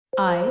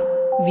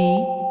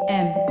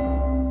IVM.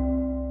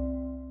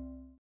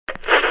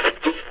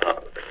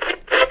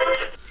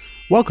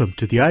 Welcome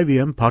to the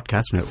IVM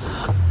Podcast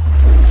Network.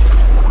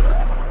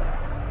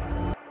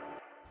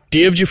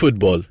 TFG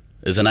Football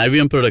is an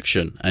IVM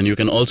production, and you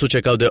can also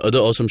check out their other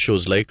awesome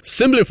shows like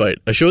Simplified,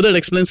 a show that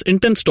explains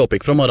intense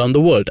topic from around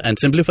the world and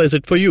simplifies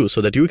it for you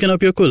so that you can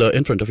appear cooler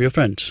in front of your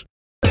friends.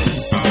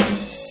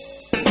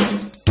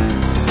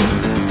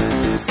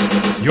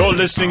 You're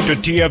listening to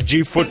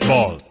TFG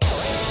Football.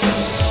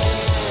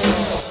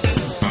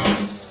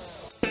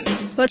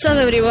 What's up,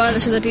 everyone?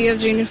 This is the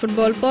TFG Indian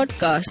Football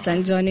Podcast,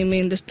 and joining me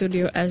in the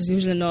studio, as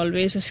usual and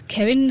always, is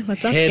Kevin.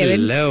 What's up, Kevin?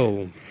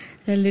 Hello.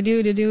 Well, did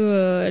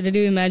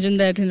you imagine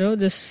that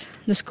this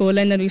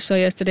scoreline that we saw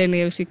yesterday in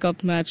the AFC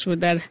Cup match,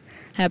 would that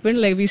happen?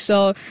 Like we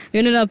saw,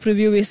 in our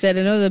preview, we said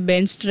the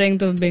bench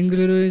strength of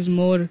Bengaluru is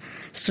more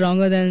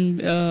stronger than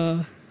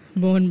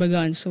Mohan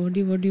Bagan. So what do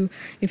you,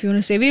 if you want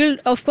to say, we will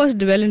of course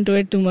dwell into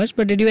it too much.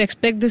 But did you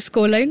expect this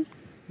scoreline?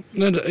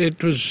 No,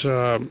 it was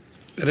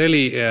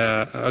really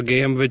a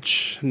game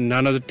which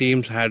none of the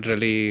teams had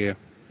really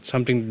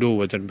something to do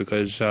with it,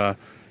 because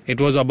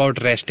it was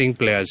about resting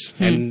players,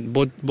 and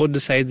both the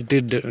sides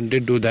did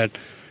do that.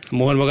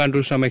 Mohan Bagan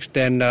to some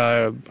extent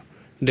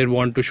did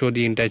want to show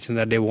the intention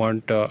that they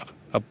want a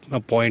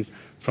point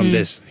from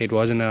this. It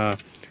wasn't a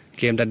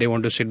game that they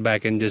want to sit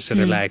back and just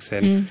relax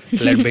and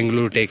let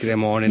Bengaluru take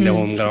them on in their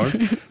home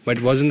ground. But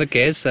it wasn't the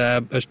case.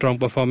 A strong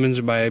performance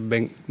by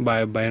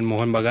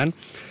Mohan Bagan.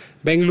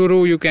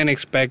 Bengaluru, you can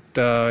expect,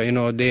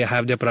 they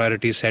have their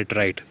priorities set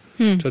right.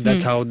 So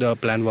that's how the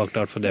plan worked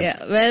out for them.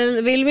 Yeah,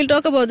 well, we'll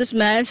talk about this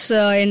match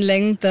in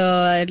length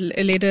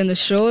later in the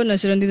show.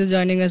 Chiranjeev is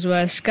joining us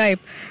via Skype.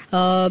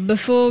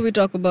 Before we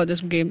talk about this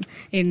game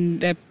in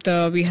depth,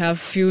 we have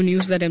few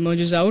news that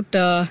emerges out.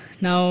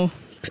 Now,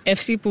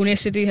 FC Pune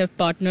City have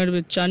partnered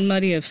with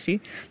Chanmari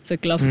FC. It's a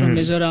club from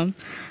Mizoram.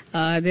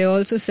 They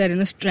also said in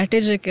a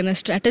strategic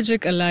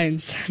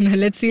alliance. Now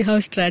let's see how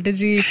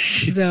strategies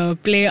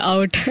play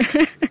out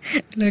in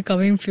the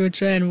coming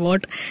future and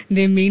what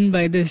they mean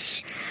by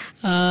this.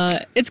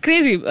 It's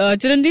crazy.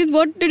 Chiranjeev,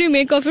 what did you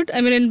make of it?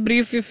 I mean, in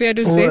brief, if you had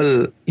to say.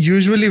 Well,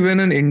 usually when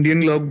an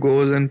Indian club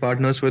goes and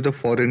partners with a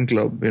foreign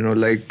club,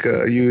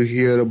 you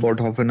hear about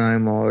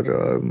Hoffenheim or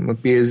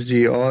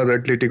PSG or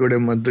Atletico de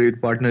Madrid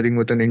partnering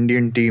with an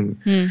Indian team.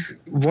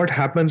 What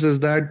happens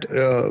is that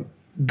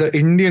the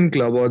Indian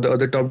club or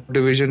the top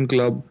division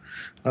club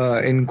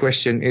in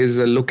question is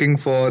looking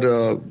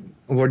for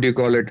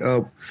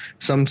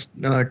some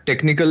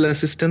technical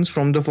assistance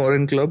from the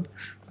foreign club,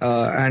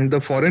 and the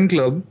foreign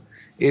club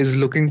is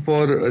looking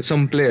for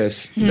some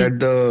players that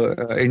the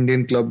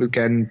Indian club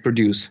can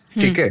produce.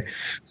 Okay,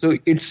 so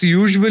it's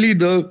usually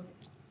the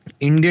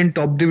Indian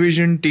top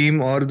division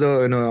team or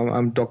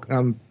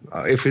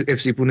if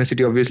FC Pune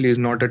City obviously is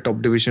not a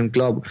top division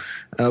club,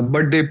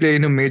 but they play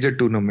in a major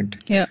tournament.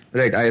 Yeah.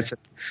 Right, ISL.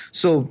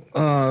 So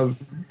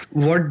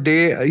what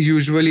they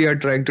usually are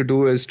trying to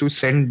do is to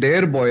send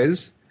their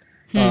boys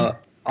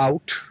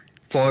out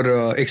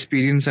for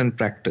experience and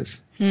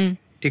practice.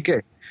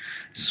 Okay.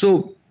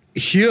 So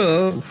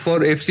here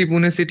for FC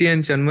Pune City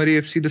and Chanmari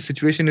FC, the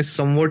situation is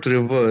somewhat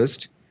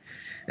reversed.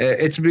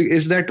 It's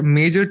that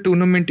major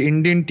tournament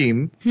Indian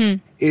team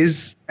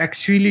is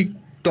actually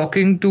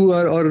talking to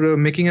or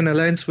making an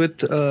alliance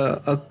with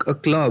a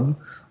club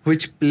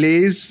which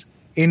plays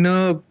in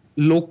a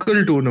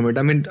local tournament.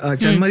 I mean,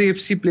 Chanmari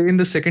FC play in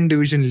the second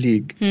division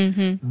league,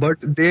 but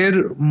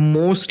they're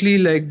mostly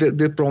like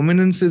their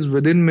prominence is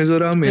within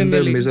Mizoram in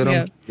the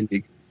Mizoram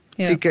league.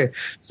 Yeah. Okay,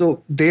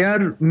 so they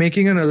are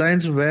making an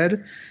alliance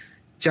where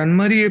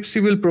Chanmari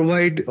FC will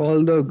provide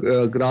all the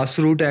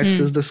grassroots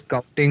access, the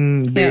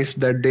scouting base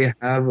that they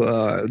have.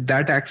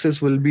 That access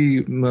will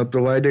be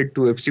provided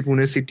to FC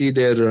Pune City,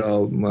 their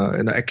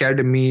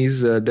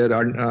academies, their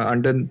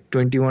under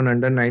 21,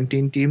 under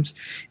 19 teams,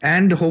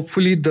 and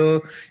hopefully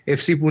the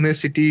FC Pune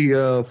City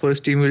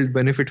first team will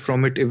benefit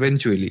from it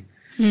eventually.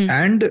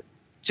 And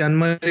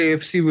Chanmari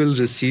FC will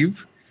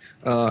receive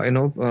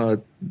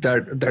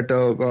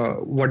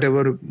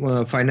whatever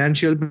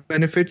financial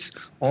benefits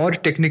or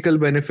technical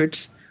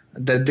benefits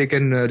that they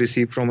can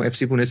receive from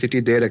FC Pune City,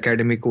 their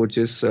academy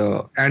coaches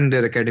and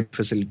their academy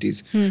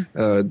facilities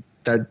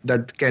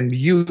that can be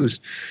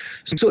used.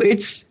 So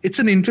it's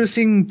an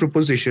interesting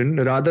proposition.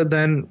 Rather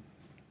than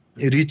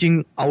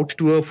reaching out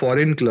to a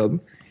foreign club,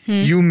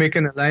 you make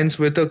an alliance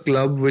with a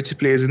club which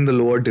plays in the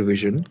lower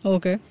division.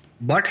 Okay.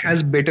 But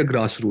has better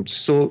grassroots.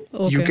 So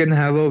you can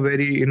have a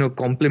very,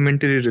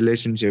 complementary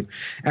relationship.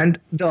 And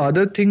the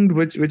other thing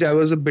which I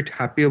was a bit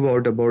happy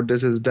about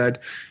this is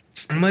that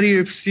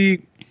Chanmari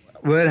FC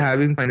were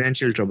having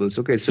financial troubles.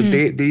 Okay, so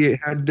they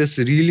had this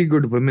really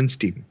good women's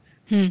team.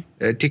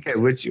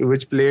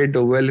 Which played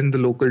well in the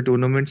local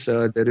tournaments.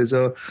 There is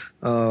a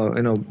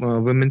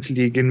women's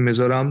league in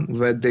Mizoram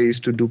where they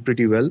used to do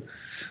pretty well.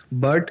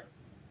 But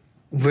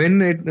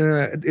when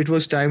it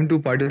was time to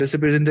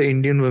participate in the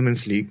Indian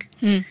Women's League,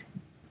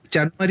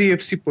 Chanmari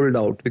FC pulled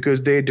out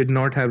because they did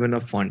not have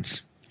enough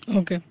funds.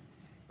 Okay,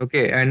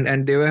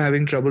 and they were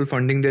having trouble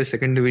funding their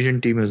second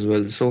division team as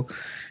well. So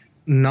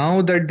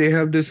now that they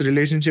have this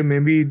relationship,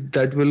 maybe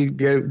that will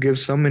give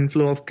some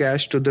inflow of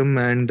cash to them,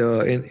 and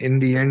in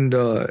the end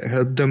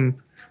help them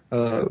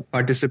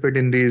participate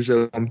in these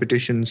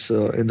competitions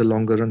in the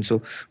longer run.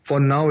 So for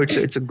now,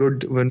 it's a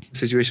good win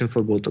situation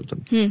for both of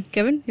them.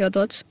 Kevin, your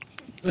thoughts?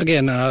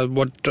 Again,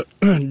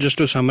 just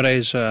to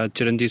summarize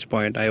Chiranjeev's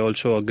point, I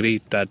also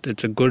agree that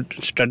it's a good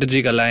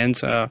strategic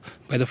alliance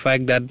by the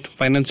fact that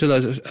financial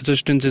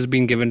assistance is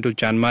being given to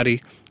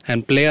Chanmari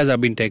and players are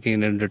being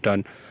taken in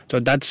return. So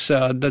that's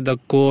the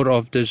core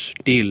of this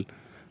deal.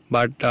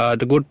 But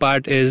the good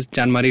part is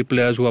Chanmari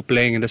players who are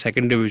playing in the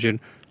second division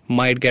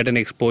might get an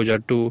exposure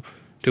to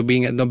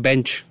being at the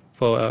bench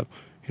for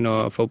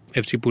for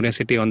FC Pune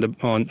City in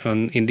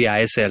the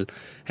ISL.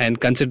 And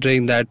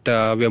considering that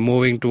we are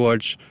moving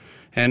towards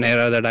an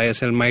era that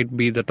ISL might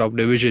be the top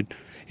division,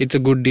 it's a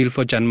good deal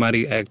for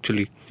Chanmari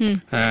actually.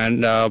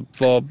 And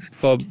for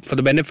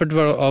the benefit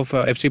of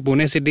FC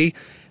Pune City,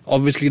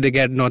 obviously they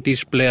get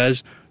Northeast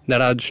players that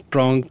are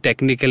strong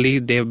technically.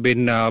 They've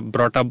been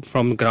brought up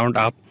from ground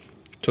up.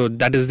 So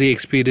that is the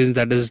experience,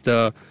 that is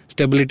the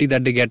stability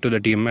that they get to the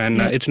team. And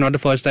it's not the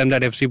first time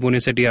that FC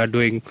Pune City are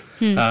doing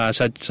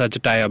such a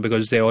tie-up,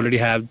 because they already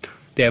have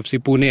the FC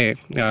Pune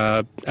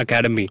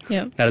academy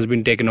that has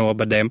been taken over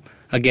by them.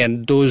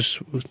 Again, those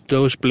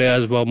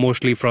players were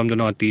mostly from the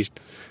Northeast.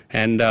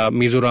 And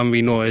Mizoram,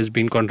 we know, has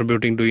been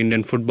contributing to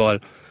Indian football,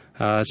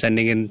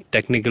 sending in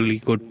technically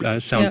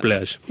good sound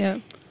players. Yeah.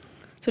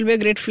 So it'll be a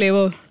great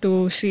flavor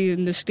to see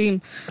in this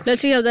team.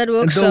 Let's see how that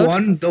works out.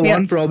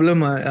 One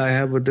problem I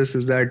have with this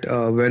is that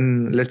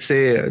when, let's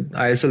say,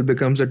 ISL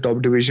becomes a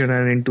top division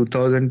and in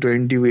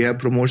 2020 we have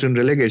promotion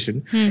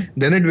relegation,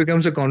 then it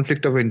becomes a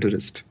conflict of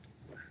interest.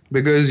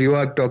 Because you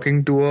are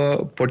talking to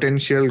a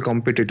potential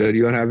competitor,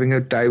 you are having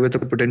a tie with a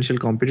potential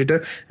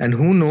competitor, and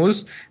who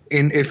knows,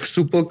 if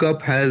Super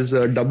Cup has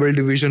double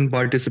division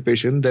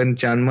participation, then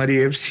Chanmari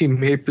FC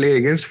may play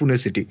against Pune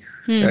City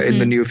in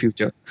the near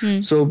future.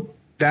 So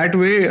that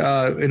way,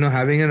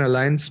 having an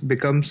alliance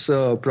becomes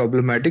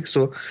problematic.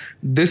 So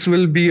this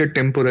will be a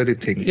temporary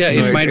thing. Yeah,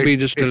 it might be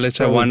just let's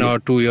say 1 or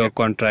 2 year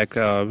contract.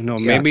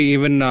 Maybe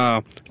even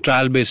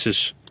trial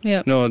basis.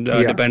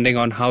 Depending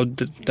on how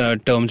the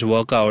terms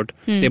work out,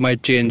 they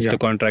might change the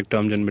contract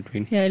terms in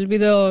between. Yeah, it'll be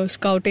the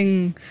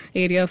scouting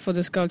area for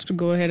the scouts to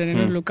go ahead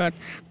and look at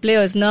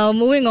players. Now,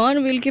 moving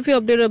on, we'll keep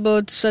you updated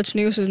about such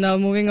news. Now,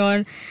 moving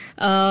on,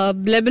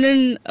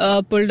 Lebanon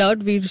pulled out.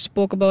 We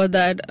spoke about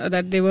that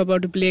they were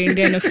about to play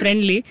India in a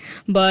friendly,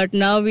 but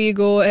now we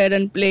go ahead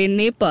and play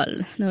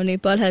Nepal. Now,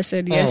 Nepal has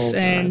said yes,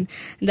 and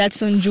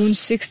that's on June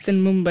 6th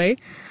in Mumbai.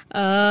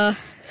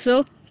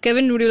 So,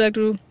 Kevin, would you like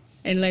to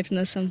enlighten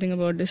us something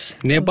about this?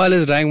 Nepal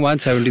is ranked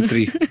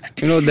 173.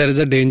 There is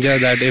a danger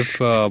that if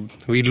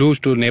we lose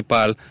to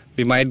Nepal,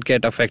 we might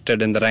get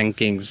affected in the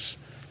rankings.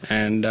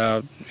 And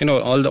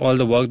all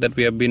the work that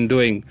we have been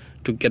doing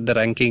to get the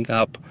ranking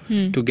up,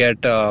 to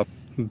get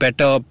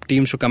better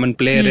teams to come and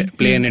play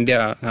in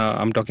India.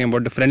 I'm talking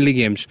about the friendly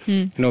games.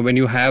 When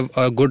you have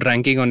a good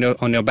ranking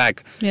on your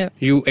back,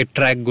 you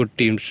attract good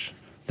teams.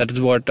 That is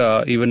what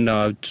even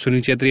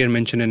Sunil Chhetri had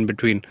mentioned in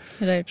between.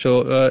 Right.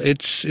 So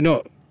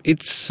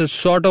it's a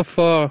sort of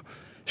a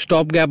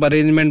stopgap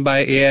arrangement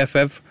by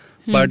AFF,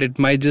 but it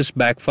might just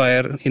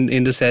backfire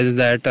in the sense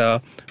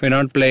that we're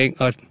not playing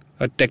a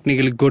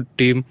technically good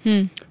team.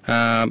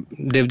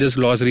 They've just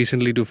lost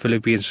recently to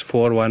Philippines.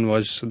 4-1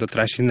 was the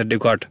thrashing that they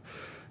got.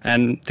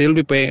 And they'll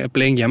be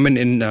playing Yemen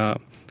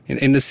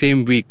in the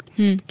same week.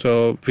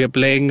 So we are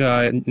playing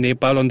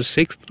Nepal on the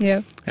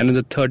 6th. And on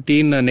the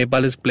 13th,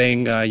 Nepal is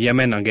playing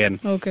Yemen again.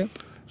 Okay.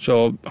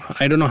 So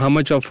I don't know how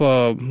much of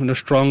a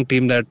strong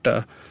team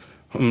that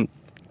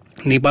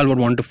Nepal would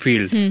want to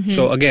field.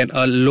 So again,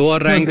 a lower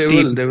ranked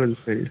team. They will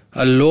field.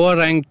 A lower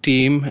ranked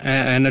team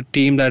and a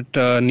team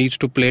that needs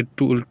to play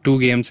two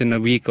games in a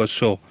week or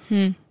so.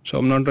 So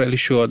I'm not really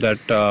sure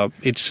that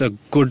it's a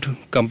good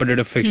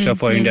competitive fixture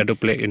for India to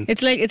play in.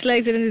 It's like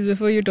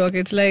before you talk,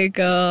 it's like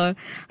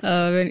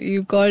when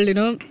you called,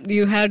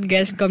 you had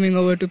guests coming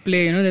over to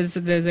play.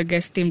 There's a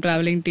guest team,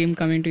 traveling team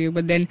coming to you,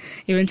 but then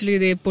eventually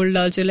they pulled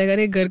out. So like,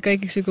 "Arey, ghar ka hi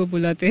kisi ko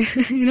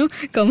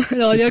bulate?" Come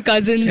all your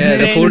cousins. Yeah,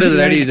 the food is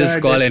ready. Just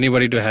call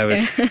anybody to have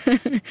it.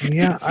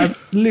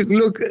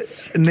 Look,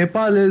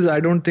 Nepal is, I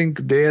don't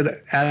think they're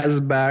as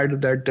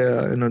bad that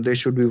they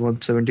should be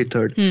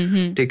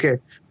 173rd. Okay,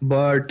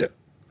 but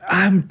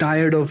I'm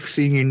tired of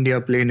seeing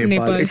India play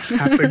Nepal. It's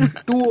happened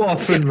too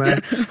often,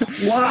 man.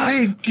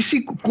 Why?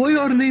 कोई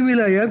और नहीं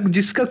मिला यार.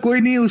 जिसका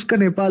कोई नहीं है उसका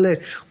नेपाल है.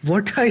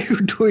 What are you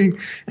doing?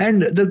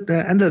 And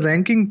the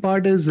ranking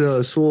part is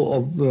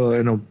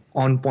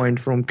on point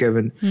from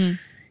Kevin.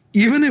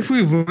 Even if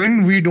we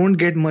win, we don't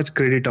get much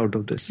credit out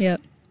of this. Yeah.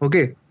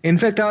 Okay. In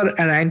fact, our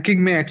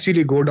ranking may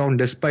actually go down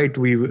despite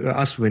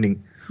us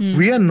winning.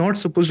 We are not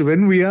supposed to,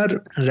 when we are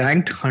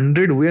ranked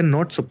 100, we are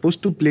not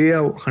supposed to play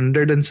a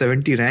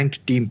 170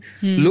 ranked team.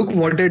 Look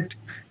what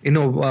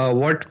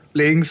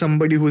playing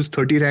somebody who is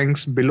 30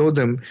 ranks below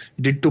them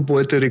did to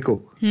Puerto Rico.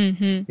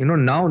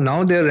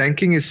 Now their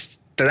ranking is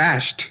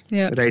trashed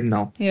right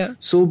now. Yeah.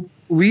 So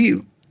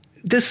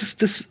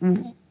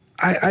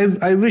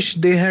I wish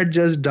they had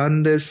just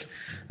done this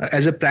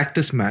as a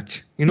practice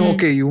match.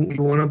 Okay, you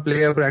want to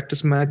play a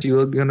practice match.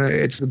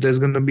 There's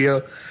gonna be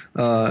a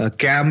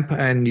camp,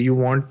 and you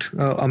want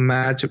a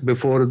match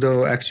before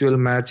the actual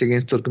match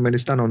against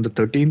Turkmenistan on the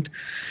 13th.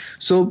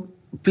 So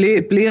play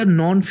a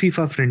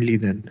non-FIFA friendly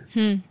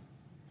then.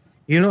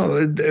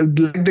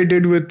 Like they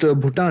did with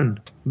Bhutan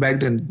back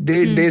then.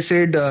 They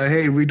said,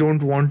 hey, we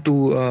don't want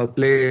to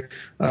play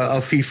a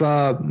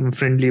FIFA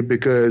friendly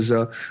because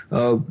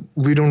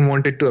we don't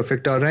want it to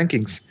affect our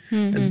rankings.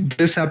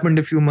 This happened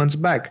a few months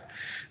back.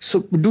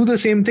 So do the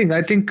same thing.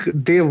 I think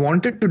they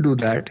wanted to do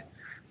that,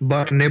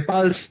 but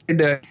Nepal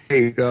said,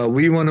 hey,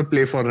 we want to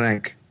play for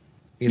rank.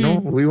 We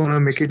want to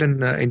make it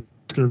an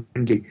international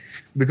friendly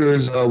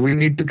because we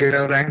need to get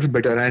our ranks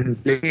better,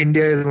 and playing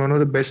India is one of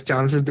the best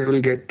chances they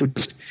will get to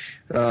just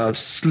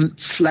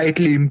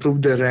slightly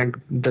improve their rank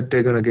that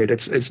they're gonna get.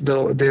 It's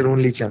their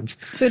only chance.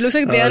 So it looks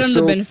like they are on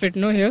the benefit,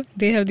 no? Here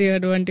they have the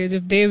advantage.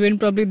 If they win,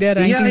 probably their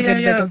rankings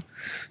get better.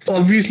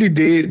 Obviously,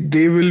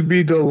 they will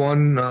be the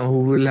one who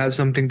will have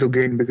something to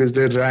gain because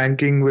their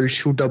ranking will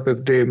shoot up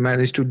if they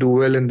manage to do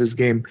well in this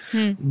game.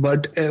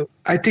 But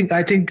I think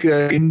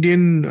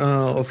Indian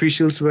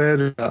officials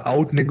were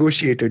out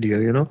negotiated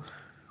here.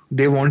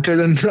 They wanted,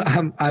 and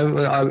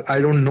I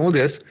don't know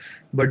this,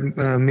 but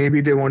maybe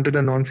they wanted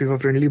a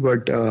non-FIFA friendly,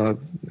 but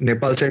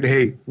Nepal said,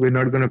 hey, we're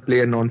not going to play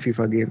a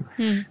non-FIFA game.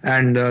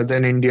 And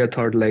then India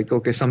thought like,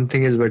 okay,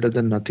 something is better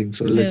than nothing,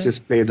 so let's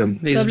just play them.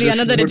 Probably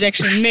another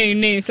rejection.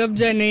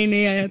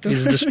 Nahi,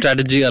 Is the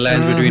strategy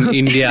alliance between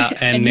India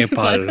and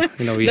Nepal?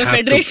 We the have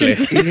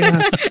federations. to play.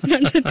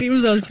 Not the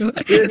teams also.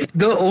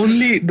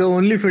 The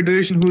only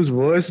federation who's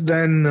worse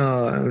than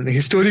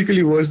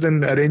historically worse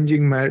than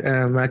arranging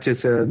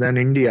matches than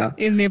India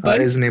is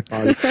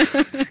Nepal.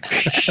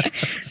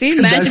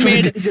 See, match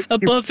made, a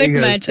perfect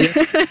match.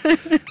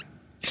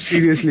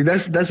 Seriously,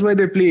 that's why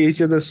they play each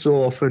other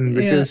so often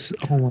because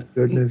oh my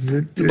goodness.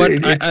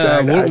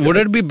 Would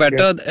it be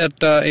better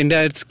that India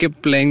had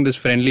skipped playing this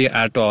friendly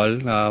at all?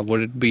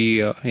 Would it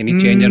be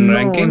any change in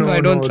ranking?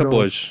 I don't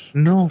suppose.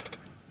 No.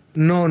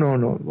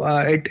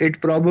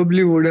 It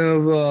probably would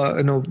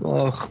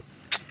have.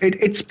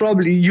 It's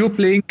probably you're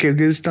playing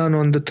Kyrgyzstan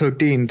on the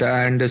 13th,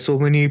 and so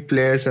many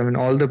players.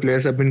 All the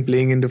players have been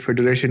playing in the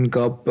Federation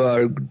Cup,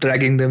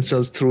 dragging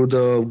themselves through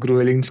the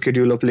grueling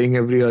schedule of playing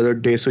every other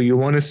day. So you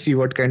want to see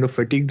what kind of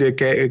fatigue they're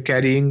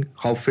carrying,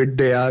 how fit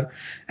they are,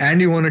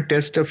 and you want to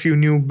test a few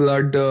new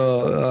blood,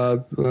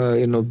 the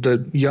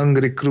young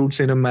recruits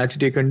in a match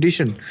day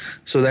condition,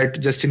 so that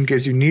just in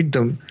case you need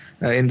them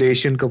in the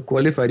Asian Cup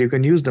qualifier, you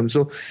can use them.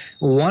 So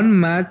one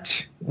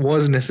match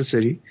was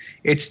necessary.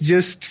 It's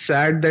just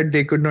sad that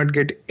they could not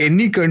get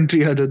any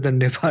country other than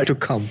Nepal to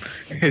come.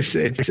 It's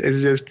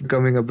just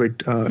becoming a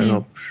bit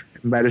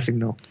embarrassing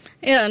now.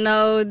 Yeah,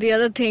 now the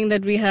other thing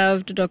that we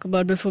have to talk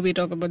about before we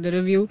talk about the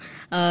review,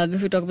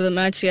 before we talk about the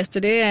match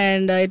yesterday,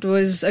 and it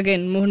was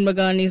again Mohun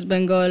Bagan, East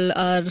Bengal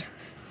have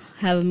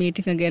a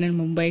meeting again in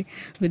Mumbai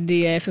with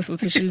the AIFF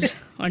officials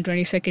on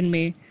 22nd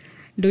May.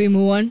 Do we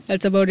move on?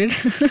 That's about it.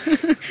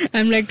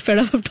 I'm fed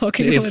up of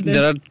talking about them.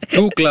 There are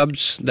two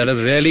clubs that are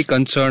really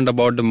concerned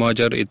about the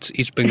merger. It's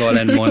East Bengal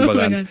and Mohun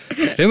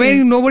Bagan.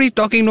 Remaining, nobody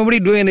talking, nobody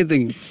doing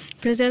anything.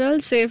 Because they're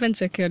all safe and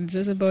secure. It's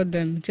just about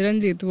them.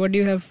 Chiranjit, what do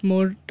you have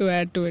more to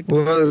add to it?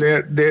 Well,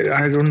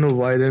 I don't know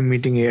why they're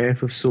meeting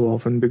AIFF so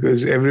often,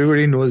 because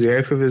everybody knows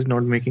AIFF is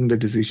not making the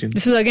decision.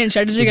 This is again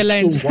strategic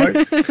alliance. What?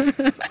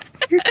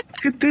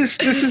 This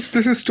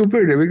is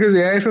stupid, because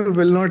AIFF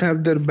will not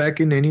have their back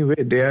in any way.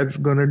 They are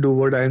gonna do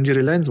what IMG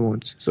Reliance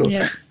wants. So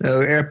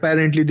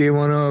apparently they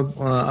wanna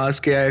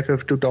ask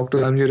AIFF to talk to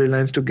IMG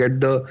Reliance to get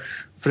the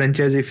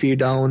franchisee fee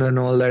down and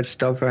all that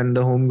stuff, and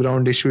the home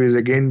ground issue is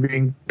again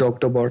being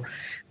talked about.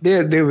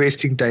 They're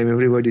wasting time,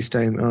 everybody's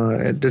time.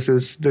 This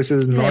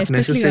is not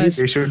necessary.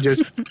 They should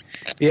just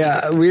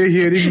we're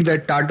hearing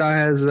that Tata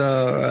has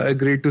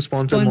agreed to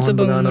sponsor Mohun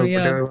Bagan or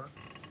whatever.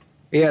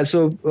 Yeah,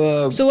 so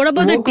what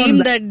about the team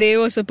that they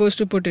were supposed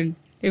to put in?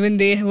 Even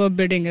they were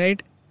bidding,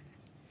 right?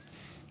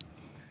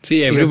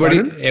 See,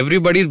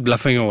 everybody's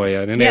bluffing over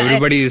here. And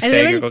everybody is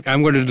saying, okay,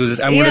 I'm going to do this,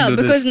 I'm going to do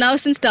this. Yeah, because now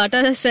since Tata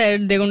has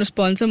said they're going to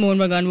sponsor Mohun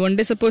Bagan, weren't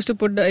they supposed to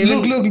put bid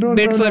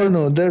for...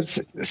 No.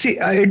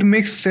 It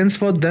makes sense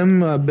for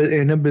them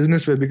in a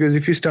business way, because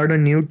if you start a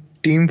new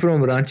team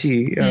from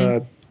Ranchi,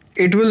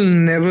 it will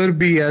never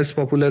be as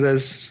popular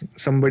as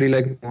somebody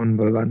like Mohun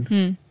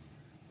Bagan.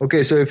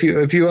 Okay, so if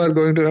you are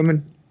going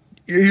to,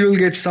 you'll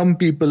get some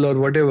people or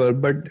whatever,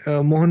 but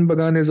Mohun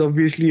Bagan is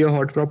obviously a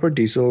hot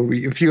property. So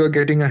if you are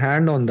getting a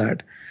hand on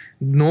that,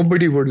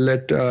 nobody would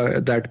let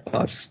that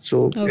pass.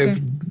 So if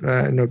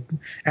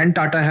and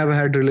Tata have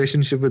had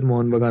relationship with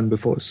Mohun Bagan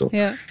before, so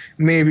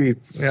maybe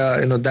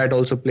that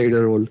also played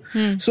a role.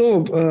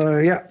 So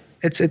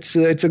it's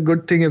a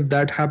good thing if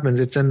that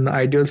happens. It's an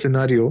ideal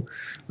scenario,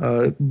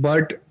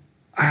 but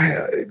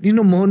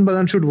Mohun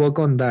Bagan should work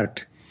on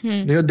that.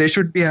 They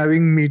should be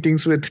having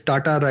meetings with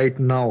Tata right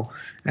now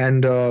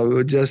and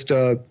just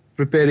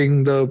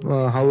preparing the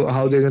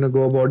how they're going to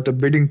go about the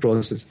bidding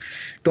process.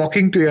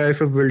 Talking to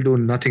AIFF will do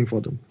nothing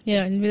for them.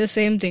 Yeah, it'll be the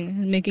same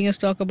thing, making us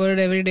talk about it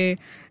every day,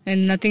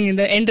 and nothing in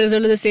the end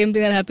result is the same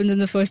thing that happens in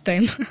the first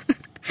time.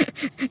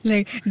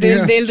 Like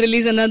they'll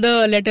release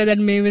another letter that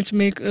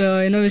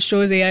which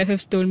shows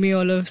AIFF told me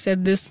all of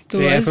said this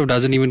to us. AIFF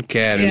doesn't even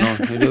care,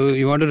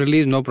 you want to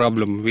release, no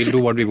problem, we'll do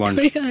what we want.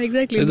 Yeah,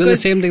 exactly. It's the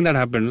same thing that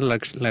happened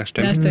last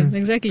time.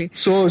 Exactly.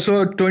 So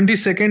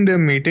 22nd they're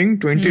meeting,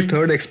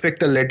 23rd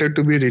expect a letter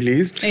to be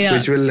released,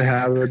 which will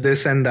have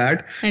this and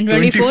that. And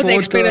 24th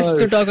expect us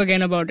to talk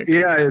again about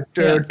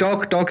it.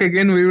 Talk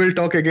again. We will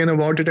talk again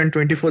about it. And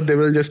 24th they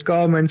will just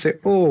come and say,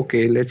 oh,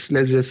 okay, let's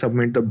just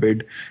submit the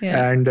bid.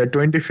 And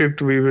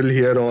 25th we will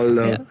hear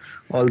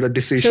all the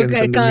decisions.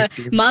 So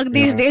mark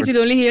these days,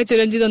 you'll only hear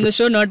Chiranjit on the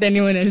show, not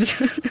anyone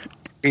else.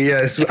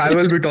 Yes, I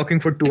will be talking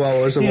for 2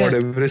 hours about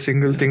every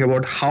single thing,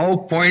 about how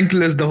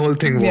pointless the whole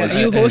thing was.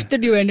 Yeah, you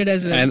hosted, you ended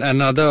as well. And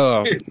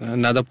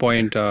another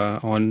point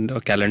on the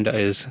calendar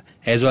is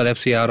Aizawl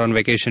FC are on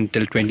vacation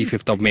till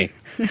 25th of May.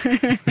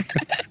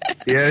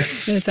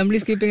 Yes. Yeah,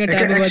 somebody's keeping a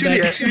tab about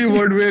that. Actually,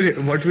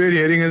 what we're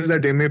hearing is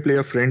that they may play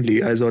a friendly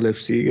Aizawl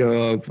FC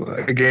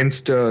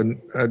against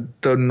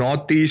the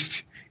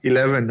Northeast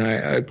 11.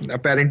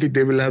 Apparently,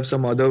 they will have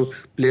some other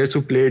players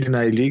who played in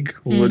I-League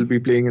who will be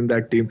playing in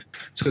that team.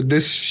 So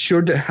this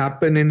should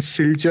happen in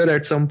Silchar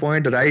at some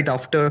point right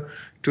after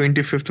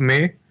 25th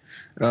May.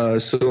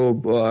 Lots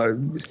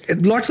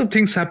of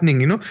things happening.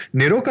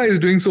 Neroka is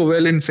doing so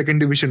well in second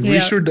division. We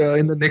should,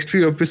 in the next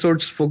few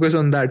episodes, focus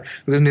on that,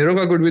 because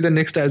Neroka could be the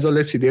next Aizawl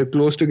FC. They are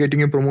close to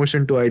getting a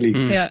promotion to I-League.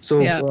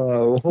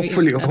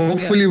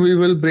 Hopefully we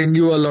will bring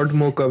you a lot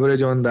more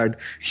coverage on that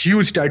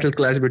huge title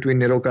clash between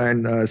Neroka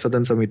and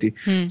Sadan Samiti.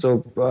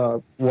 So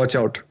watch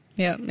out.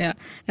 Yeah.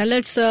 Now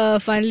let's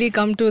finally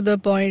come to the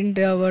point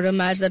where a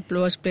match that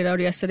was played out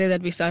yesterday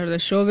that we started the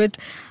show with.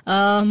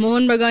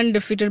 Mohun Bagan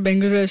defeated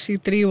Bengaluru FC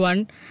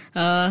 3-1.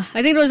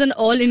 I think it was an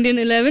all-Indian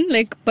 11,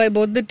 like by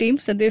both the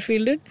teams that they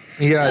fielded.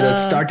 Yeah, the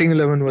starting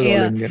 11 was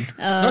all-Indian.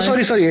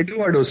 Sorry,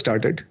 Eduardo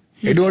started.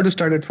 Eduardo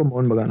started from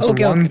Mohun Bagan. So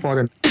one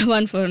foreigner.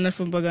 One foreigner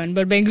from Bagan.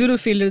 But Bengaluru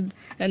fielded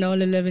an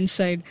all-11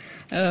 side.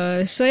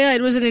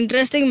 It was an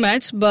interesting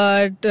match,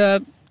 but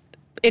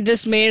it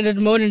just made it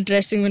more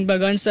interesting when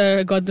Bagan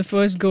sir got the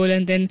first goal,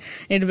 and then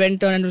it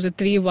went on and it was a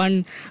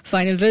 3-1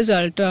 final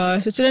result.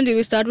 So Chiranjit,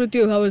 we start with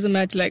you. How was the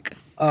match like?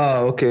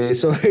 Okay,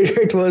 so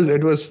it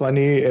was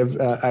funny.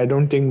 I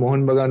don't think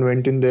Mohun Bagan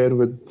went in there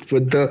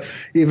with the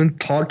even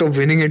thought of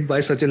winning it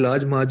by such a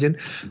large margin.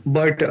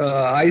 But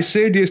I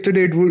said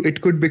yesterday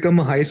it could become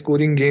a high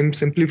scoring game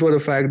simply for the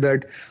fact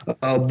that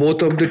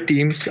both of the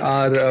teams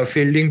are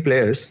fielding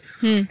players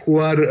who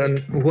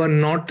are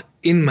not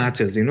in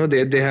matches.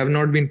 They have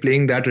not been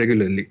playing that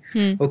regularly.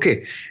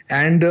 Okay,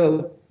 and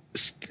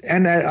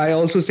I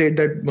also said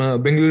that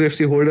Bengaluru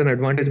FC hold an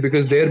advantage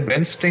because their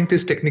bench strength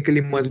is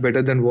technically much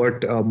better than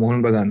what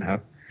Mohun Bagan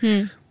have.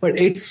 But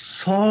it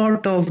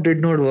sort of did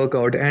not work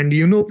out. And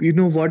you know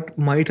what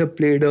might have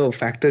played a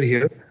factor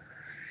here?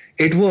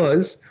 It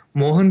was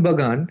Mohun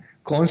Bagan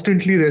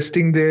constantly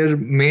resting their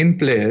main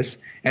players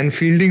and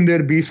fielding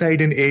their B-side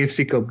in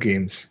AFC Cup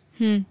games.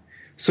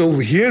 So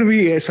here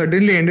we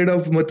suddenly ended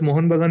up with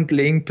Mohun Bagan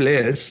playing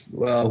players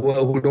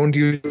who don't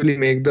usually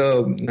make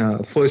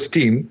the first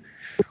team,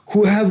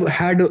 who have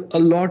had a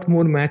lot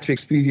more match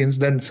experience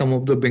than some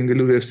of the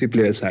Bengaluru FC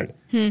players had.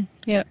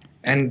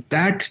 And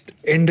that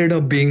ended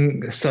up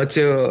being such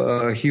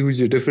a huge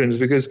difference,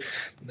 because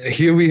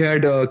here we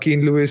had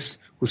Keane Lewis,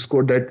 who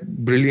scored that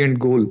brilliant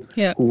goal,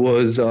 who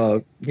was,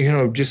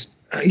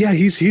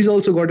 he's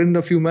also gotten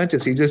a few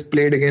matches. He just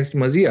played against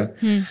Mazia.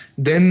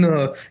 Then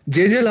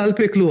JJ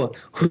Lalpeklua,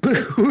 who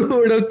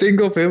would have think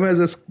of him as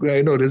a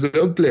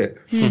reserve player?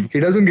 He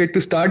doesn't get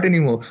to start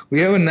anymore. We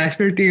have a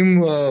national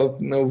team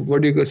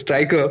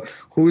striker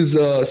who's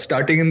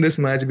starting in this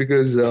match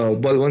because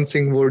Balwant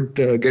Singh would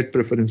get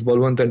preference.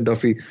 Balwant and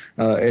Duffy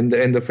in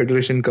the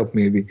Federation Cup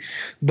maybe,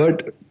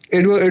 but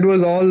it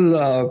was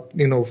all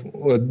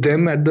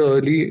them at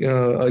the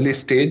early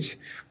stage.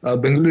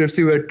 Bengaluru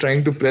FC were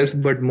trying to press,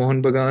 but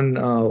Mohun Bagan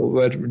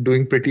were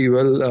doing pretty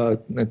well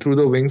through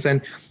the wings,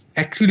 and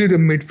actually the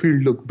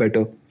midfield looked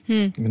better.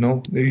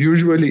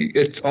 Usually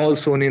it's all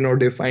Sone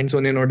Norde find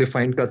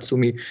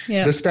Katsumi.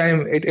 This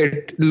time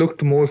it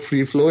looked more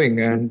free flowing,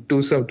 and to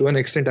an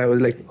extent I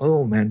was like,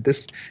 oh man,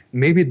 this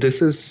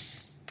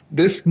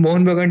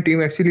Mohun Bagan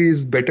team actually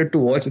is better to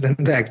watch than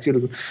the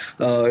actual,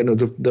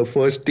 the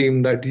first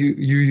team that you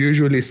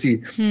usually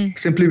see,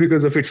 simply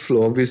because of its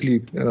flow.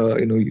 Obviously,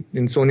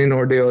 in Sone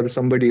Norde or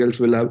somebody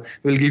else will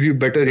give you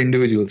better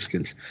individual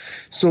skills.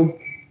 So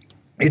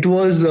it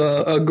was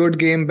a good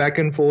game, back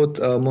and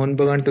forth. Mohun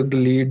Bagan took the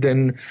lead,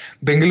 then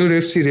Bengaluru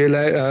FC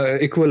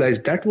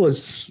equalized. That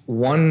was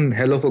one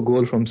hell of a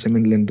goal from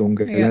Simin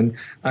Lindonga, and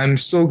I'm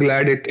so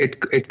glad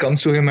it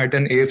comes to him at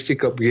an AFC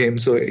Cup game.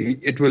 So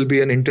it will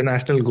be an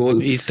international goal.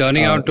 He's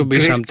turning out to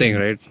be something,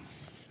 right?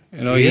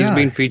 He's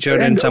been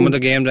featured in some of the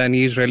games, and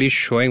he's really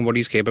showing what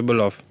he's capable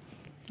of.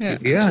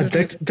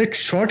 That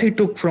shot he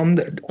took on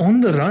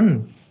the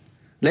run.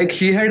 Like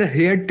he had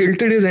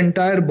tilted his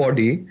entire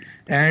body,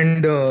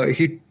 and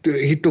he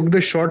took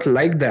the shot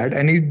like that,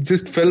 and he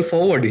just fell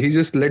forward. He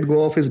just let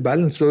go of his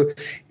balance. So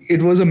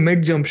it was a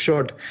mid-jump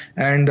shot,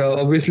 and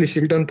obviously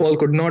Shilton Paul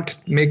could not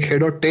make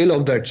head or tail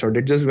of that shot.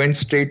 It just went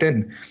straight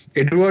in.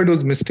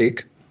 Eduardo's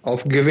mistake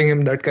of giving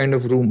him that kind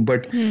of room,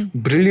 but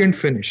brilliant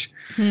finish.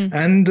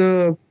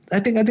 And I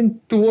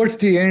think towards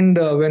the end,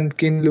 when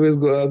Keane Lewis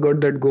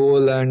got that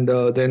goal, and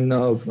then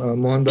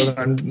Mohan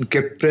Bagan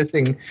kept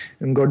pressing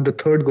and got the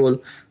third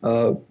goal,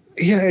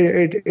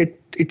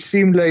 it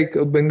seemed like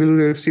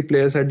Bengaluru FC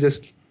players had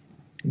just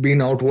been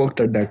outworked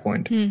at that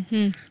point.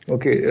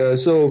 Okay,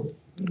 so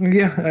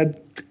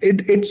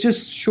it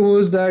just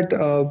shows that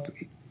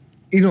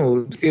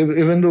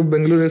even though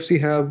Bengaluru FC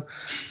have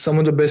some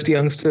of the best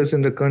youngsters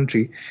in the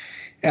country,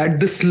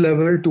 at this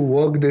level to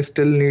work, they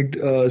still need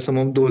some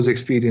of those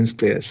experienced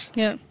players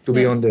to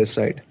be on their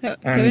side. Yeah,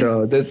 and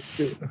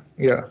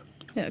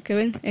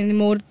Kevin, any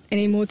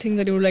more thing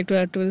that you would like to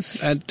add to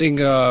this? I think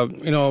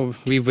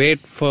we wait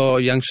for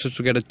youngsters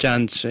to get a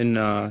chance in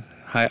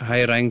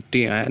high ranked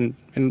team and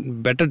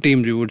in better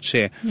teams, you would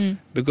say,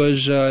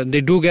 because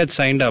they do get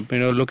signed up.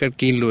 Look at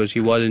Keane Lewis. He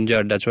was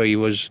injured, that's why he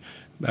was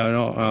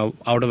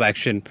out of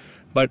action.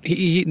 But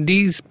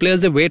these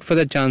players, they wait for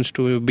the chance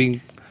to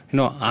being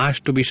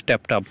asked to be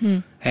stepped up,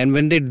 and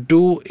when they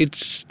do,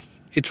 it's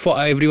for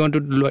everyone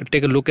to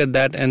take a look at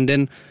that and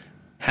then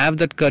have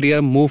that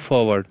career move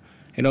forward.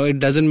 It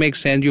doesn't make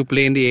sense you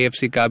play in the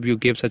AFC Cup, you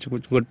give such a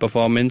good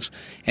performance,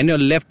 and you're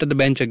left at the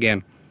bench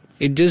again.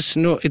 It just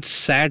it's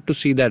sad to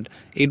see that.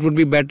 It would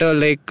be better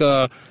like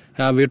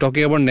we're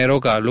talking about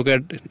Neroka. Look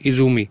at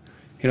Izumi.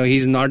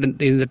 He's not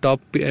in the top.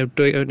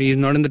 He's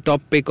not in the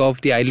top pick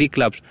of the I-League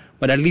clubs,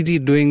 but at least he's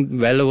doing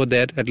well over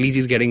there. At least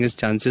he's getting his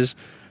chances.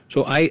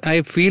 So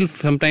I feel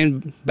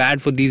sometimes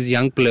bad for these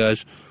young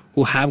players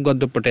who have got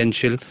the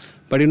potential,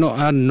 but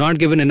are not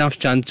given enough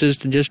chances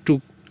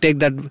to take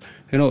that.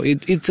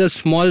 It's a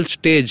small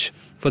stage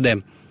for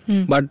them,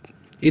 but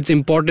it's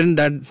important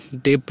that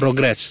they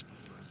progress.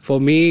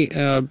 For me,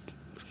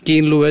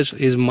 Keane Lewis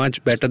is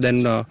much better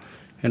than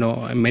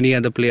many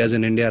other players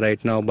in India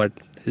right now, but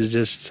it's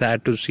just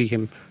sad to see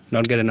him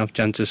not get enough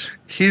chances.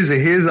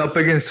 He's up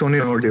against Tony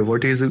Norde.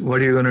 What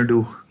are you gonna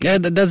do? Yeah,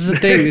 that's the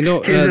thing.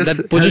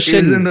 That position.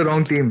 He's in the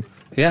wrong team.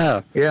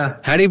 Yeah. Yeah.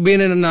 Had he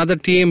been in another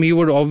team, he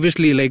would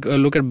obviously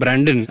look at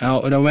Brandon.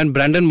 When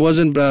Brandon was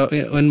in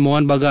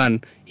Mohan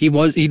Bagan,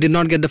 he did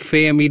not get the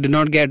fame. He did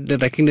not get the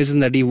recognition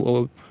that he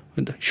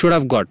should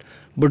have got.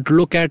 But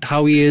look at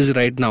how he is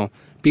right now.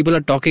 People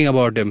are talking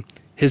about him.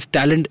 His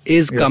talent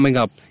is coming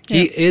up.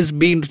 He is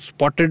being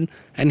spotted,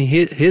 and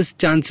his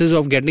chances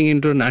of getting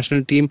into a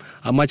national team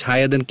are much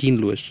higher than Keane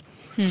Lewis.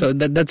 So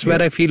that's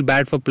where I feel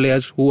bad for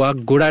players who are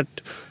good at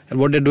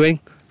what they're doing,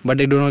 but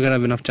they do not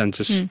have enough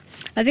chances.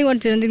 I think what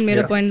Chiranjit made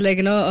a point,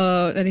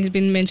 that he's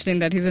been mentioning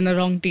that he's in the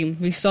wrong team.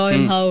 We saw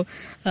him how,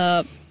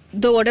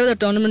 though whatever the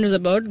tournament was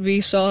about,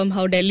 we saw him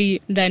how Delhi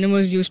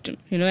Dynamos used him,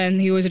 and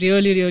he was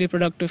really, really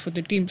productive for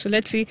the team. So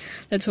let's see,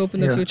 let's hope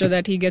in the future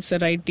that he gets the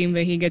right team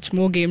where he gets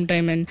more game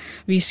time and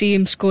we see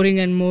him scoring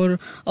and more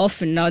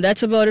often. Now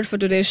that's about it for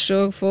today's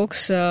show,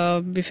 folks.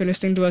 If you're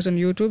listening to us on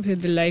YouTube,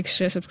 hit the like,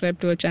 share,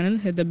 subscribe to our channel,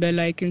 hit the bell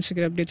icon to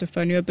get updates of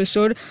our new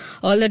episode.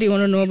 All that you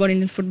want to know about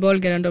Indian football,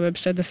 get on our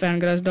website,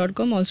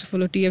 thefangrass.com. Also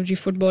follow TFG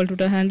Football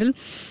Twitter handle,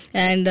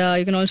 and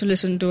you can also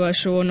listen to our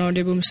show on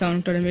Audioboom,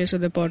 SoundCloud, and various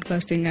other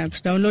podcasting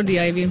apps. Download the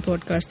IVM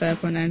Podcast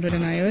app on Android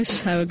and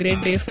iOS. Have a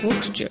great day,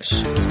 folks.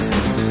 Cheers.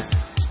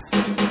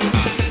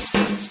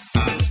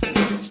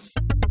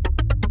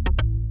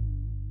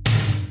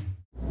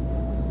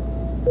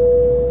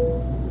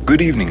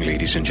 Good evening,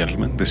 ladies and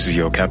gentlemen. This is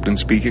your captain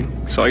speaking.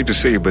 Sorry to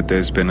say, but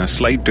there's been a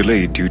slight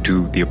delay due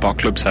to the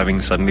apocalypse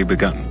having suddenly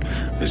begun.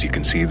 As you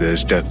can see,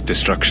 there's death,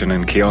 destruction,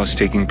 and chaos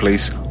taking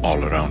place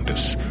all around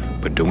us.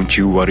 But don't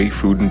you worry,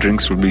 food and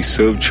drinks will be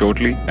served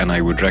shortly, and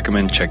I would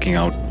recommend checking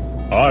out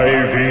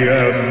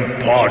IVM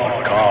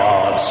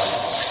Podcasts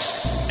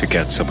to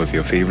get some of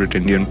your favorite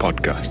Indian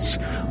podcasts.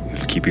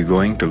 We'll keep you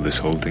going till this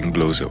whole thing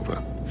blows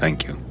over.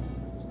 Thank you.